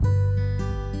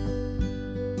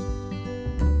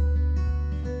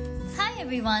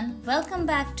everyone, welcome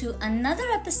back to another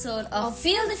episode of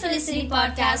Feel the Felicity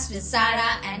podcast with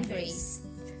Sarah and Grace.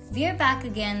 We are back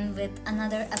again with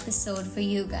another episode for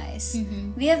you guys.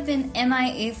 We have been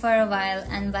MIA for a while,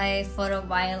 and by for a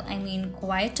while I mean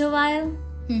quite a while.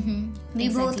 We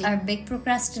both are big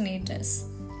procrastinators.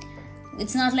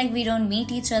 It's not like we don't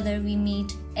meet each other, we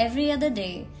meet every other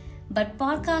day. But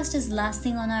podcast is last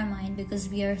thing on our mind because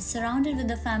we are surrounded with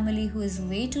a family who is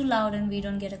way too loud and we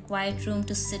don't get a quiet room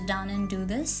to sit down and do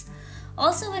this.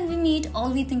 Also, when we meet,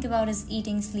 all we think about is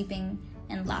eating, sleeping,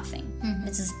 and laughing,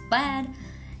 which is bad.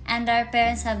 And our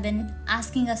parents have been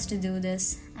asking us to do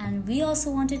this, and we also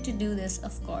wanted to do this,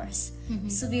 of course.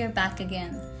 So we are back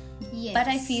again. Yes. But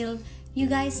I feel you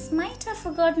guys might have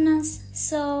forgotten us,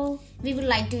 so we would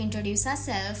like to introduce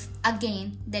ourselves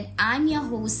again. That I'm your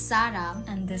host Sarah,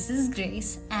 and this is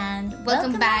Grace, and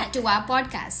welcome back to our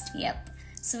podcast. Yep.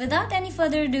 So without any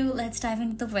further ado, let's dive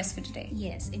into the verse for today.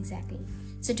 Yes, exactly.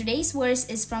 So today's verse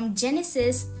is from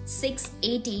Genesis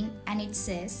 6:18, and it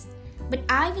says, "But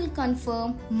I will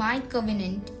confirm my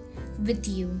covenant with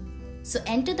you. So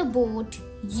enter the boat,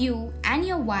 you and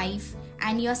your wife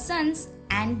and your sons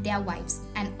and their wives."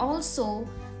 And also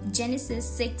Genesis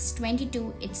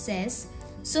 6:22, it says,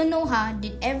 "So Noah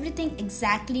did everything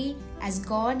exactly as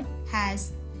God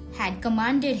had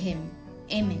commanded him."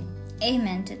 Amen.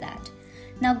 Amen to that.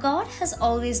 Now God has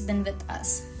always been with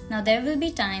us. Now there will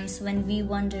be times when we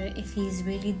wonder if He's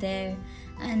really there,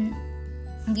 and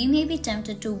we may be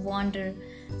tempted to wander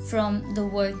from the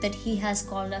work that He has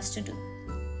called us to do.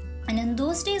 And in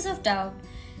those days of doubt,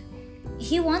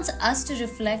 He wants us to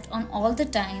reflect on all the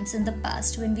times in the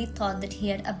past when we thought that He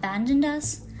had abandoned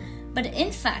us. But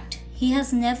in fact, He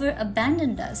has never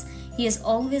abandoned us. He has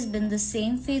always been the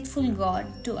same faithful God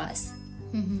to us.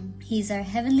 He's our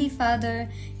Heavenly Father.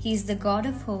 He's the God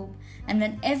of hope. And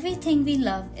when everything we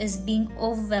love is being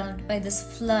overwhelmed by this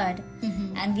flood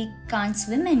and we can't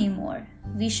swim anymore,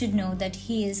 we should know that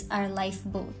He is our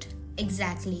lifeboat.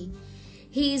 Exactly.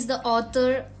 He is the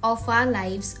author of our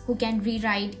lives who can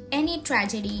rewrite any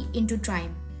tragedy into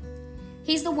triumph.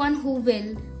 He is the one who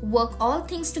will work all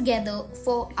things together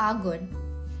for our good.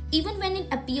 Even when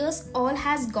it appears all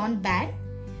has gone bad,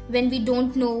 when we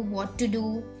don't know what to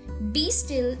do, be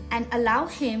still and allow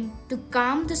Him to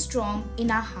calm the storm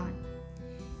in our heart.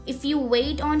 If you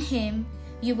wait on Him,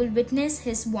 you will witness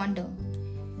His wonder.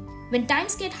 When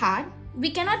times get hard, we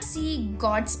cannot see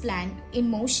God's plan in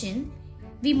motion.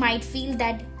 We might feel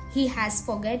that He has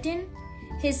forgotten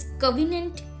His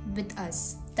covenant with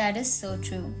us. That is so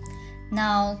true.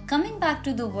 Now, coming back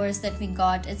to the verse that we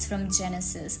got, it's from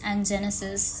Genesis, and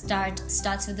Genesis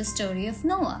starts with the story of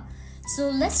Noah. So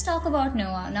let's talk about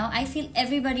Noah. Now, I feel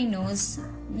everybody knows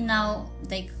now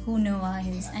who Noah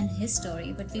is and his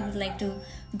story, but we would like to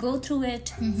go through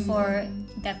it for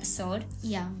the episode.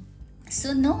 Yeah.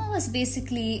 So Noah was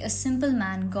basically a simple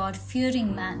man,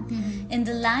 God-fearing man, in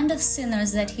the land of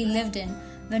sinners that he lived in,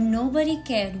 where nobody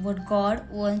cared what God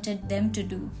wanted them to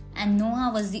do. And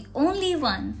Noah was the only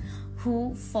one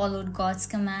who followed God's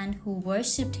command, who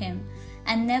worshipped Him,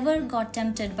 and never got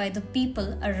tempted by the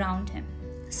people around him.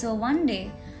 So one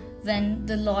day, when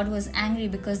the Lord was angry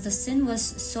because the sin was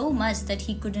so much that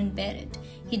He couldn't bear it,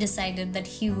 He decided that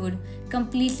He would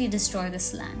completely destroy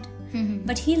this land.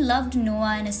 But He loved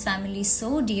Noah and his family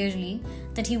so dearly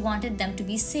that He wanted them to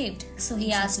be saved. So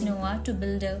He asked Noah to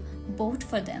build a boat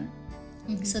for them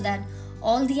so that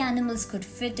all the animals could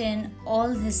fit in, all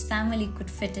his family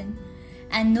could fit in.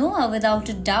 And Noah, without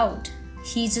a doubt,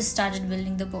 he just started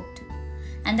building the boat.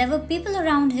 And there were people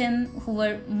around him who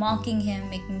were mocking him,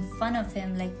 making fun of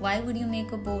him, like, why would you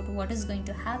make a boat? What is going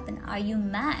to happen? Are you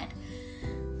mad?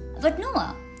 But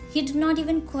Noah, he did not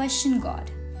even question God.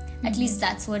 At least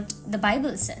that's what the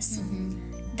Bible says.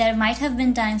 There might have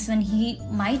been times when he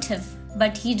might have,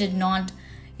 but he did not,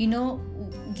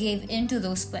 gave into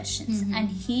those questions. And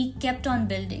he kept on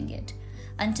building it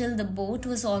until the boat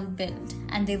was all built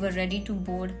and they were ready to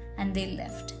board and they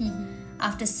left.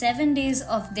 After 7 days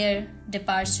of their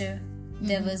departure,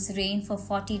 there was rain for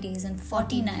 40 days and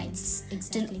 40 nights.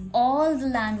 Exactly. Till all the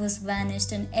land was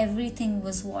vanished and everything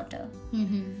was water.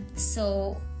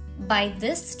 So by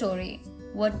this story,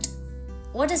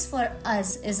 what is for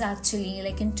us is actually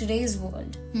like in today's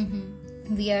world,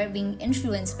 we are being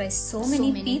influenced by so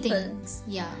many people things.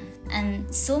 Yeah.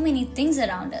 and so many things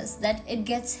around us that it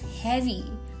gets heavy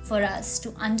for us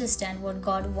to understand what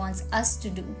God wants us to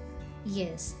do.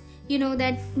 Yes. You know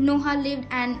that Noah lived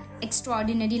an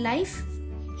extraordinary life.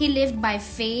 He lived by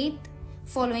faith,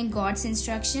 following God's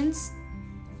instructions,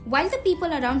 while the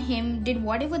people around him did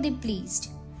whatever they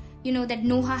pleased. You know that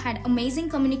Noah had amazing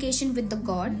communication with the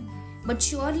God, but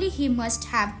surely he must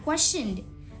have questioned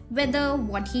whether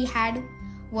what he had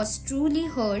was truly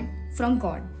heard from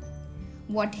God.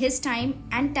 Would his time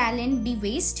and talent be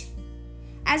waste?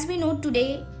 As we know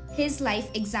today, his life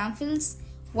examples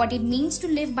what it means to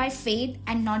live by faith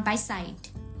and not by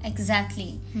sight.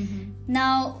 Exactly.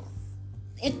 Now,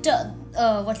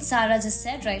 what Sarah just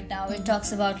said right now, it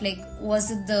talks about like,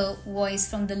 was it the voice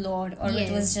from the Lord or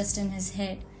it was just in his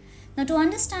head? Now, to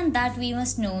understand that, we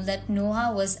must know that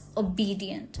Noah was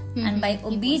obedient. And by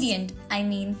obedient, I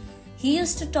mean he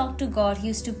used to talk to God, he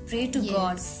used to pray to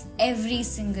God every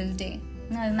single day.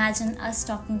 Now, imagine us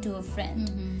talking to a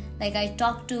friend. Like I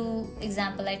talk to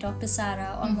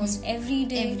Sarah almost every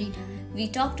day. We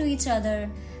talk to each other.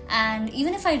 And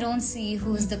even if I don't see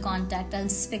who's the contact, I'll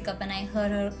just pick up and I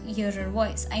hear her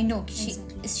voice. I know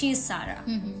she is Sarah.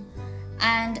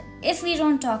 And if we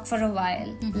don't talk for a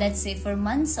while, let's say for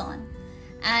months on,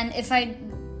 and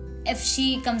if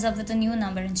she comes up with a new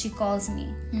number and she calls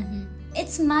me,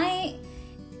 it's my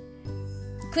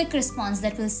quick response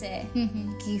that will say,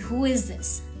 who is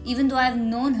this? Even though I've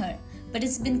known her, but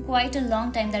it's been quite a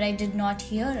long time that I did not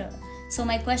hear her. So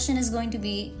my question is going to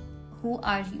be, who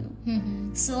are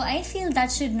you? So I feel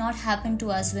that should not happen to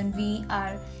us when we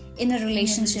are in a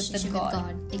relationship with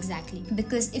God. Exactly.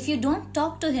 Because if you don't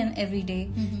talk to him every day,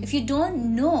 if you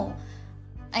don't know,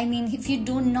 if you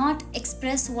do not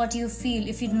express what you feel,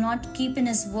 if you do not keep in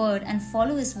his word and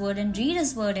follow his word and read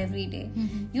his word every day,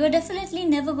 you are definitely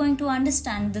never going to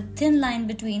understand the thin line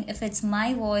between if it's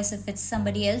my voice, if it's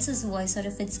somebody else's voice, or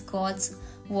if it's God's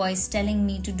voice telling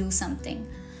me to do something.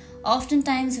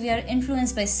 Oftentimes we are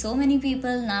influenced by so many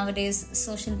people nowadays.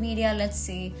 Social media, let's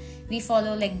say, we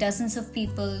follow like dozens of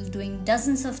people doing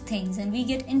dozens of things and we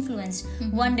get influenced.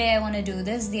 One day I want to do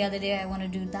this, the other day I want to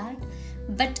do that.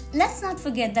 But let's not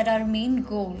forget that our main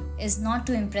goal is not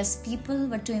to impress people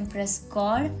but to impress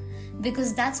God,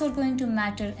 because that's what's going to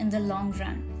matter in the long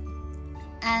run.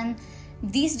 And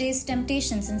these days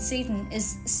temptations and Satan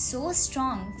is so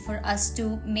strong for us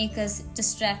to make us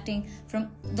distracting from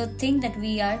the thing that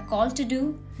we are called to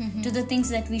do to the things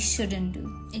that we shouldn't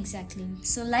do. Exactly.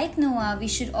 So like Noah, we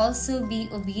should also be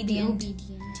obedient.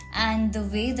 And the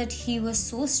way that he was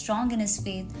so strong in his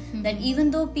faith, that even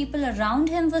though people around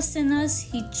him were sinners,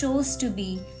 he chose to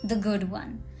be the good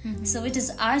one. So it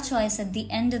is our choice at the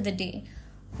end of the day.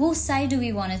 Whose side do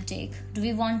we want to take? Do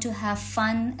we want to have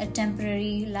fun, a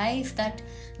temporary life that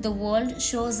the world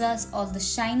shows us, all the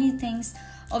shiny things?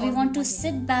 Or we want to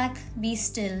sit back, be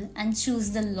still, and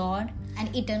choose the Lord?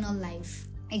 And eternal life.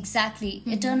 Exactly.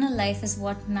 Eternal life is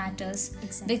what matters.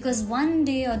 Exactly. Because one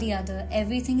day or the other,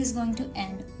 everything is going to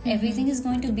end. Everything is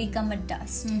going to become a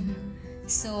dust.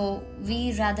 So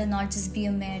we rather not just be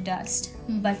a mere dust,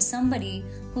 but somebody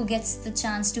who gets the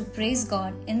chance to praise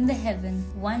God in the heaven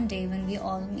one day when we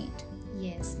all meet.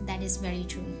 Yes, that is very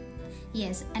true.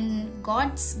 Yes, and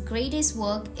God's greatest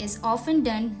work is often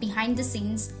done behind the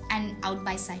scenes and out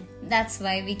by sight. That's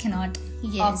why we cannot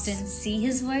often see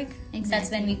his work. Exactly.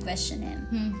 That's when we question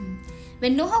him.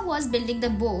 When Noah was building the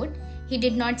boat, he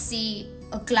did not see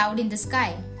a cloud in the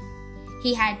sky.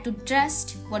 He had to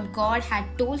trust what God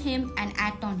had told him and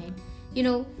act on it.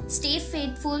 Stay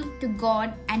faithful to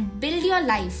God and build your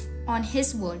life on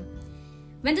his word.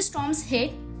 When the storms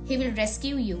hit, he will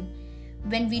rescue you.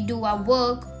 When we do our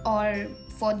work or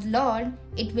for the Lord,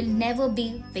 it will never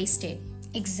be wasted.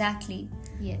 Exactly.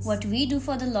 Yes. What we do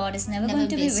for the Lord is never going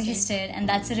to be wasted, and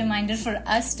that's a reminder for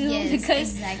us too,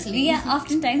 because we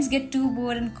oftentimes get too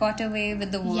bored and caught away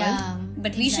with the world.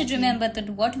 But we should remember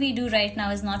that what we do right now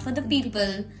is not for the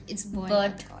people,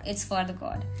 but it's for the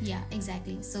God. Yeah,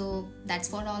 exactly. So that's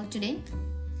for all today.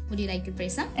 Would you like to pray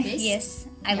some? Yes,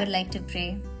 I would like to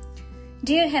pray.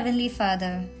 Dear Heavenly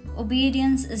Father,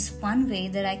 obedience is one way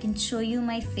that I can show you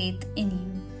my faith in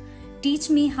you. Teach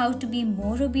me how to be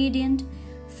more obedient.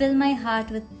 Fill my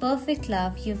heart with perfect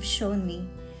love you've shown me.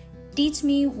 Teach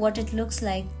me what it looks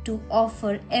like to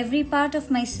offer every part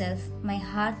of myself, my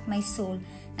heart, my soul,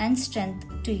 and strength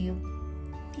to you.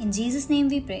 In Jesus' name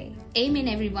we pray. Amen,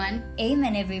 everyone.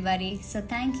 Amen, everybody. So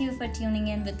thank you for tuning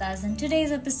in with us in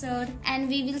today's episode. And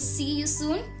we will see you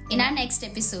soon in our next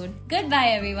episode. Goodbye,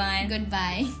 everyone.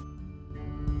 Goodbye.